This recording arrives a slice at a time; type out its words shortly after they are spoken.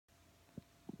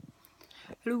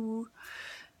Hello.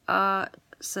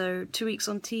 So 2 weeks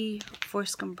on T,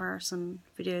 voice comparison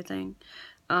video thing.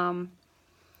 The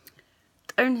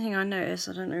only thing I noticed,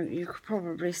 I don't know, you could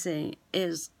probably see,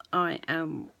 is I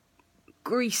am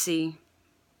greasy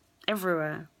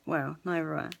everywhere. Well, not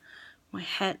everywhere. My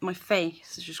head, my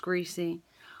face is just greasy.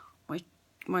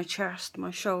 My chest, my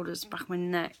shoulders, back of my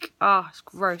neck. It's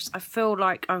gross. I feel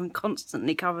like I'm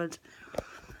constantly covered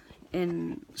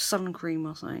in sun cream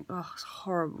or something. It's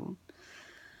horrible.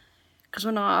 Because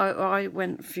when I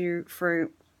went through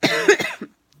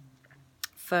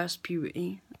first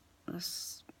puberty,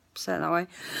 let's say it that way.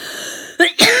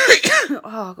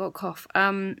 I got a cough.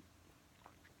 I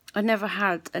never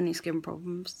had any skin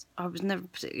problems. I was never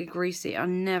particularly greasy. I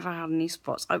never had any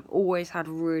spots. I've always had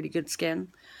really good skin.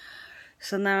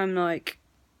 So now I'm like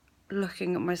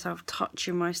looking at myself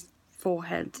touching my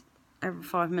forehead every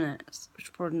 5 minutes, which is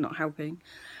probably not helping.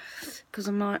 Because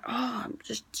I'm like, I'm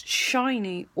just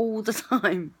shiny all the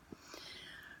time.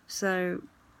 So,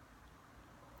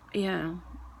 yeah,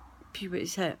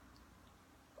 puberty's hit.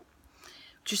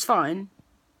 Which is fine.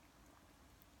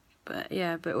 But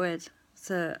yeah, a bit weird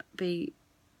to be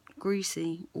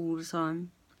greasy all the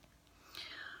time.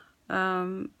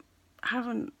 I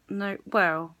haven't noticed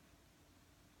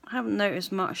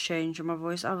much change in my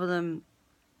voice other than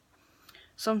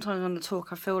sometimes when I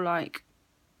talk I feel like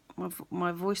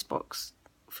my voice box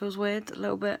feels weird a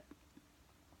little bit.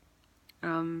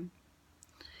 And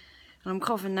I'm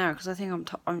coughing now because I think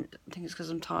I think it's because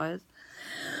I'm tired.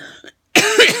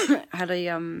 I had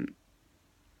a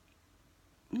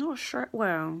not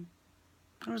a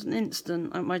it was an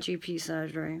incident at my GP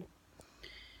surgery.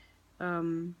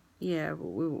 Yeah,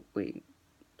 we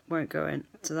won't go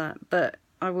into that, but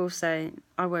I will say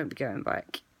I won't be going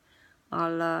back.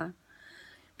 I'll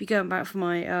be going back for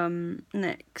my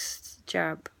next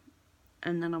jab,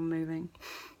 and then I'm moving.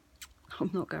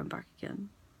 I'm not going back again.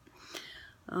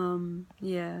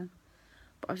 Yeah,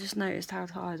 but I've just noticed how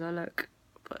tired I look,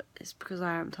 but it's because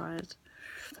I am tired.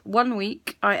 1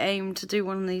 week I aim to do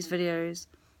one of these videos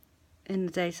in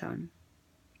the daytime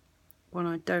when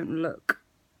I don't look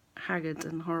haggard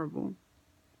and horrible,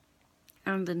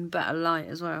 and in better light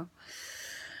as well.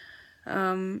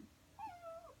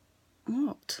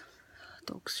 What?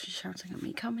 Dog's shouting at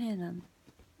me. Come here then.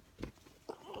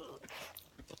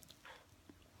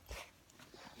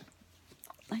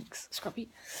 Thanks, Scrubby.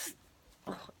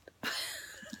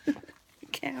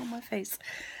 Get out of my face.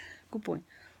 Good boy.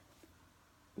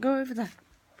 Go over there.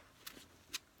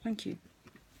 Thank you.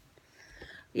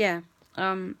 Yeah.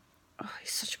 He's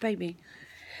such a baby.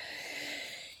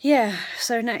 Yeah,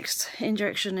 so next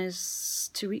injection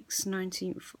is 2 weeks,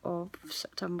 19th of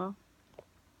September.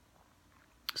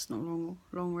 It's not long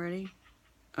really.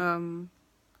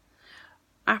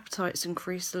 Appetite's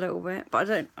increased a little bit, but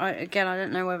I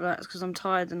don't know whether that's because I'm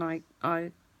tired and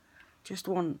I just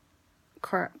want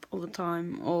crap all the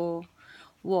time or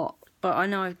what. But I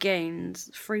know I've gained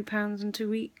 3 pounds in 2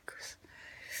 weeks,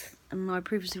 and I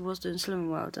previously was doing Slimming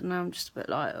World, and now I'm just a bit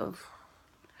like,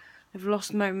 I've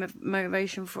lost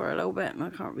motivation for it a little bit, and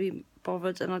I can't be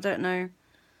bothered, and I don't know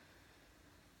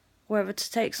whether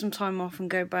to take some time off and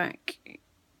go back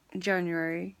in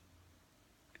January.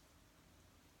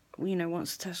 You know,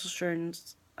 once the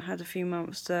testosterone's had a few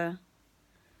months to,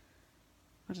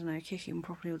 I don't know, kick in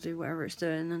properly or do whatever it's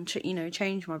doing, and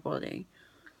change my body,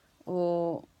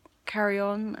 or carry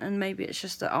on, and maybe it's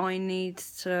just that I need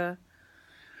to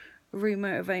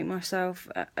remotivate myself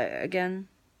again.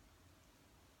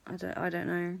 I don't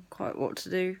know quite what to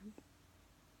do,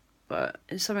 but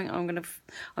it's something I'm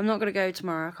not gonna go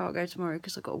tomorrow. I can't go tomorrow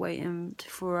because I've got to wait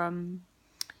for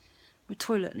my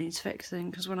toilet needs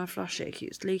fixing, because when I flush it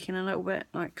keeps leaking a little bit,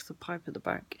 like the pipe at the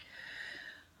back.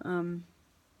 And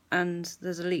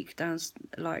there's a leak down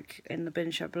like in the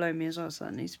bin shed below me as well, so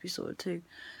that needs to be sorted too.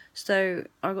 So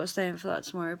I've got to stay in for that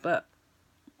tomorrow. But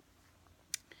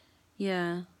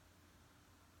yeah, I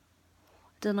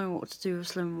don't know what to do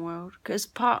with Slimming World, because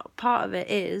part of it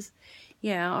is,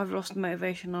 yeah, I've lost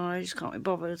motivation and I just can't be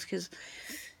bothered, because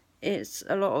it's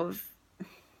a lot of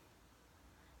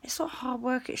hard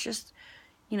work. It's just,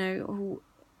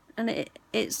 and it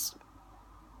is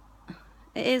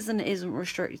and it isn't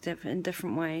restrictive in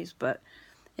different ways, but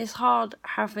it's hard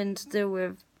having to deal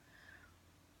with,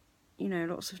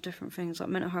 lots of different things like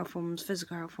mental health problems,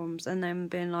 physical health problems, and then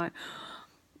being like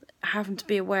having to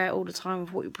be aware all the time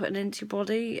of what you're putting into your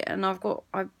body. And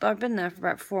I've been there for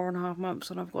about 4.5 months,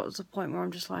 and I've got to the point where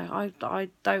I'm just like, I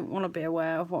don't want to be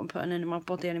aware of what I'm putting in my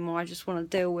body anymore. I just want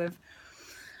to deal with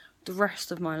the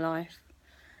rest of my life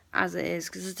as it is,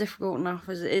 because it's difficult enough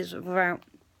as it is without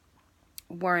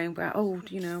worrying about, oh,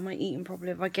 you know, am I eating properly?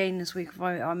 Have I gained this week? Have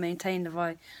I maintained? Have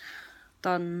I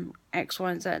done X,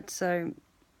 Y, and Z? So,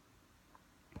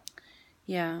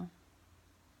 yeah.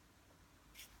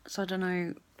 So I don't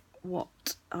know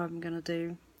what I'm gonna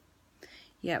do.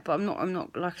 Yeah, but I'm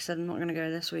not, like I said, I'm not gonna go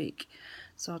this week.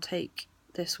 So I'll take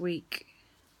this week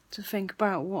to think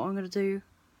about what I'm gonna do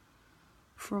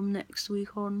from next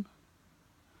week on.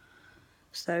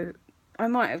 So I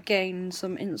might have gained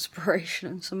some inspiration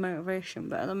and some motivation,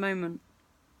 but at the moment,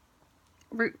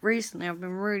 recently I've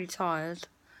been really tired,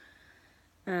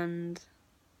 and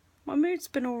my mood's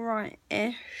been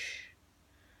alright-ish,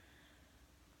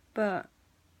 but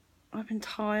I've been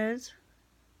tired,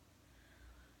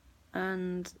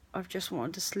 and I've just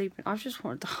wanted to sleep. I've just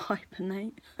wanted to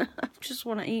hibernate. I just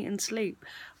want to eat and sleep.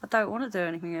 I don't want to do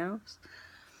anything else.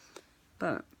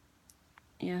 But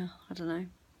yeah, I don't know.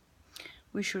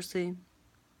 We shall see.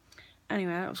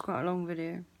 Anyway, that was quite a long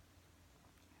video.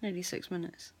 Nearly 6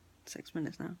 minutes. 6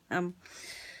 minutes now.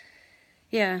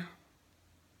 Yeah.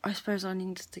 I suppose I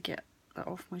needed to get that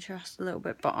off my chest a little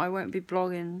bit, but I won't be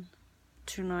blogging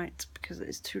tonight because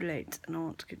it's too late and I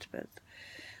want to go to bed.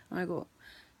 And I got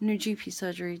new GP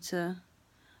surgery to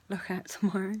look at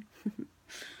tomorrow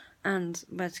and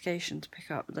medication to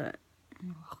pick up that,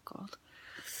 oh god,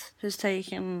 has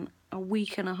taken a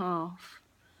week and a half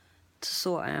to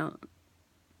sort out,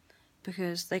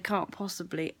 because they can't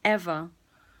possibly ever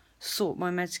sort my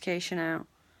medication out.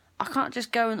 I can't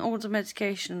just go and order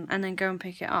medication and then go and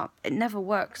pick it up. It never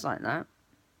works like that.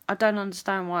 I don't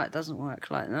understand why it doesn't work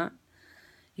like that.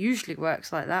 Usually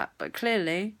works like that, but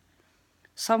clearly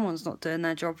someone's not doing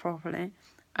their job properly,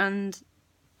 and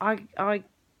I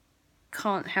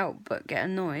can't help but get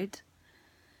annoyed,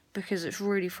 because it's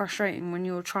really frustrating when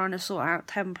you're trying to sort out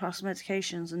 10 plus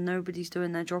medications and nobody's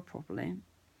doing their job properly.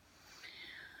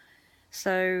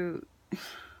 So,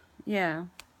 yeah.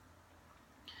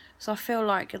 So I feel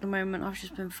like at the moment I've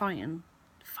just been fighting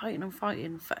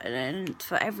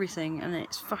for everything, and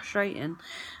it's frustrating.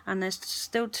 And there's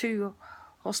still 2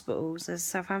 hospitals, there's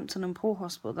Southampton and Poole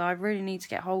Hospital, that I really need to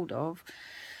get hold of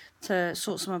to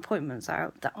sort some appointments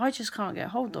out that I just can't get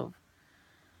hold of.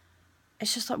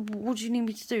 It's just like, what do you need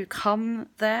me to do? Come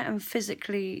there and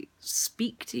physically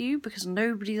speak to you because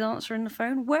nobody's answering the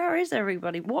phone? Where is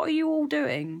everybody? What are you all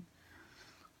doing?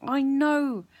 I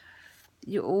know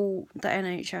you're all, the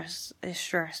NHS is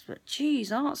stressed, but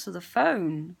geez, answer the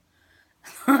phone.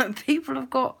 People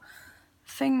have got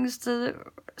things to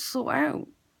sort out.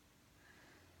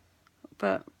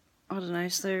 But I don't know,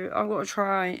 so I've got to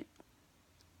try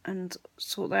and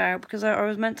sort that out, because I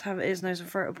was meant to have an ears, nose and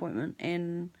throat appointment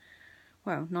in,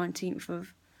 well, 19th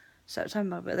of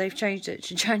September, but they've changed it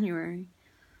to January,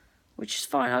 which is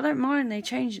fine. I don't mind they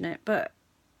changing it, but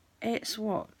it's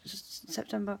what,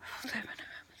 September,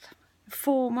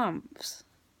 4 months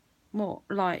more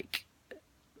longer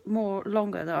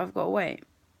that I've got to wait.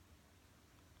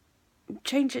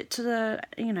 Change it to the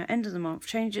end of the month.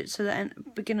 Change it to the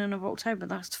beginning of October.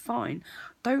 That's fine.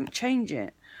 Don't change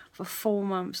it for 4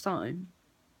 months time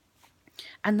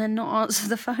and then not answer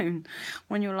the phone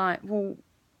when you're like, well,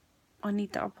 I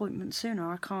need that appointment sooner.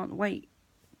 I can't wait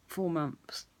 4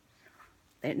 months.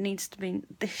 It needs to be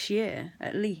this year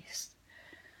at least.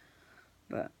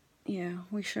 But yeah,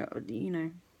 we should,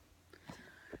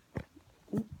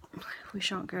 we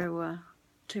shan't go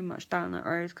too much down that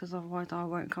road, because otherwise I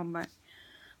won't come back.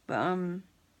 But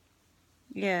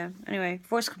yeah, anyway,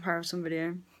 voice comparison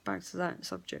video, back to that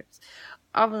subject.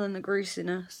 Other than the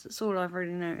greasiness, that's all I've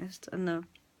really noticed, and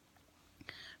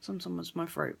sometimes my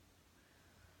throat.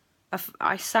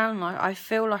 I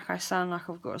feel like I sound like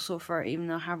I've got a sore throat, even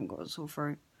though I haven't got a sore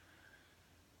throat,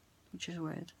 which is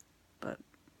weird, but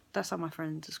that's how my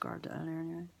friend described it earlier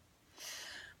anyway.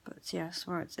 But yes,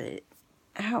 right,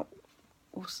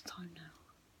 what's the time now?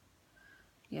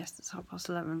 Yes, it's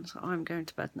 11:30, so I'm going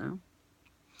to bed now.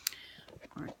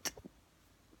 Right,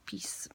 peace.